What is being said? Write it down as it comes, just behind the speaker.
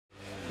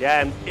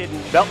Yeah, and in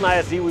Belton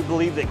ISD, we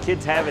believe that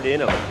kids have it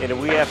in them,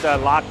 and we have to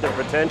unlock their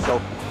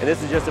potential. And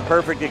this is just a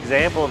perfect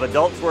example of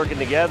adults working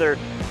together,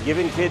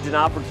 giving kids an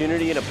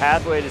opportunity and a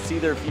pathway to see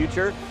their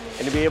future,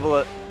 and to be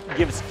able to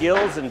give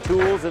skills and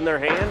tools in their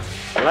hands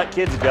and let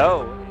kids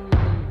go.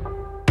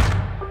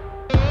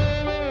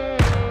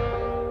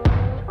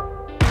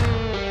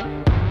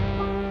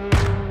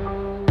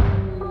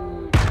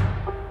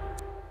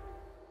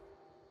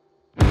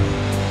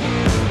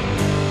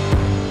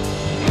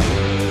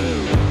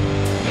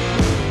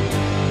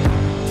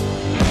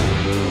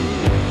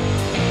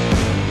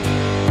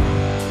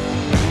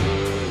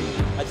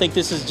 I think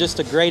this is just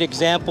a great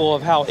example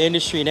of how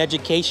industry and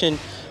education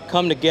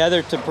come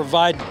together to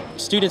provide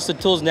students the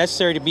tools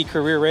necessary to be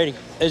career ready.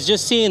 It's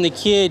just seeing the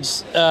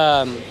kids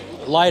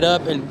light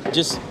up and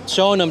just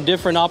showing them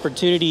different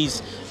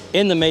opportunities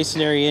in the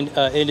masonry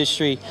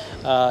industry.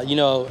 You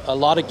know, a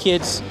lot of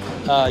kids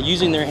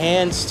using their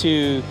hands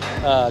to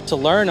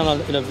learn,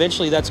 and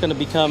eventually that's going to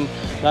become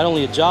not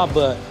only a job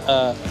but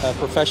a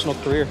professional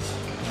career.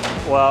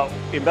 Well,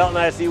 in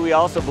Belton ISD, we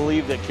also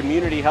believe that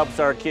community helps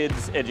our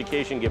kids'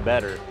 education get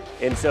better.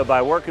 And so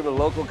by working with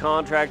local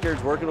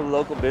contractors, working with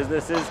local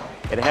businesses,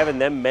 and having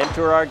them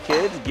mentor our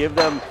kids, give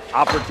them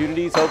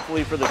opportunities,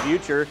 hopefully for the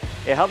future,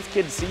 it helps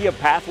kids see a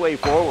pathway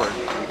forward.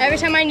 Every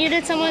time I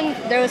needed someone,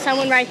 there was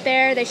someone right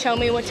there. They showed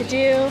me what to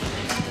do.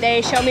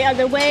 They showed me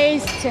other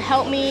ways to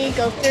help me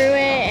go through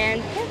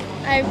it,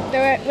 and they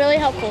were really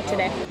helpful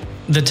today.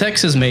 The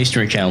Texas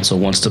Masonry Council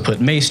wants to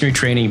put masonry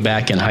training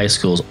back in high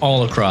schools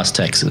all across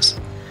Texas.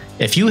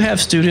 If you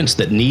have students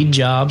that need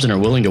jobs and are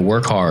willing to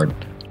work hard,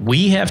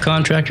 we have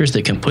contractors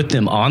that can put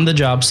them on the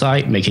job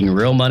site, making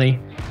real money,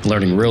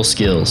 learning real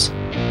skills.